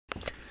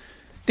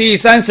第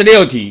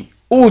36题，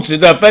物质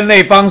的分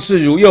类方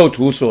式如右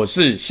图所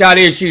示，下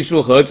列叙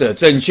述何者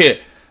正确？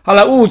好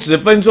了，物质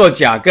分作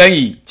钾跟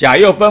乙，钾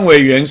又分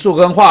为元素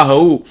跟化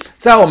合物。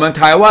在我们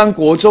台湾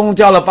国中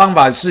教的方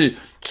法是，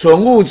纯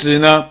物质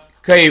呢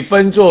可以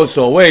分作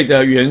所谓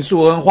的元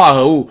素跟化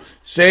合物，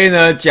所以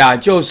呢钾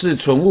就是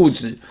纯物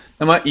质，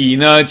那么乙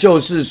呢就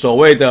是所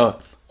谓的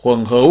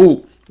混合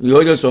物。有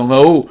一个混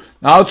合物，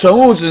然后纯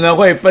物质呢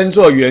会分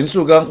作元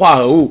素跟化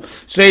合物，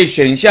所以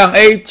选项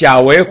A 钾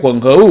为混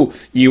合物，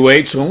乙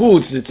为纯物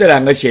质，这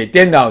两个写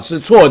颠倒是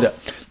错的。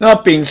那么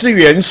丙是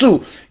元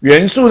素，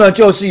元素呢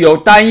就是由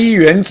单一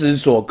原子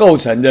所构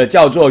成的，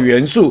叫做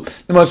元素。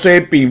那么所以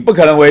丙不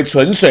可能为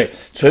纯水，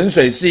纯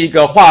水是一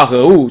个化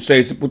合物，所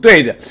以是不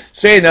对的。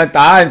所以呢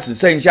答案只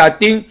剩下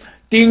丁。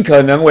丁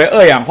可能为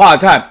二氧化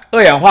碳，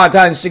二氧化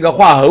碳是个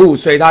化合物，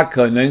所以它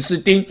可能是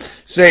丁。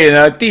所以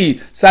呢，第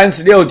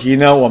36题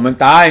呢，我们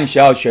答案需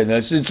要选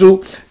的是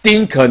猪，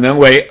丁可能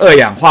为二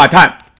氧化碳。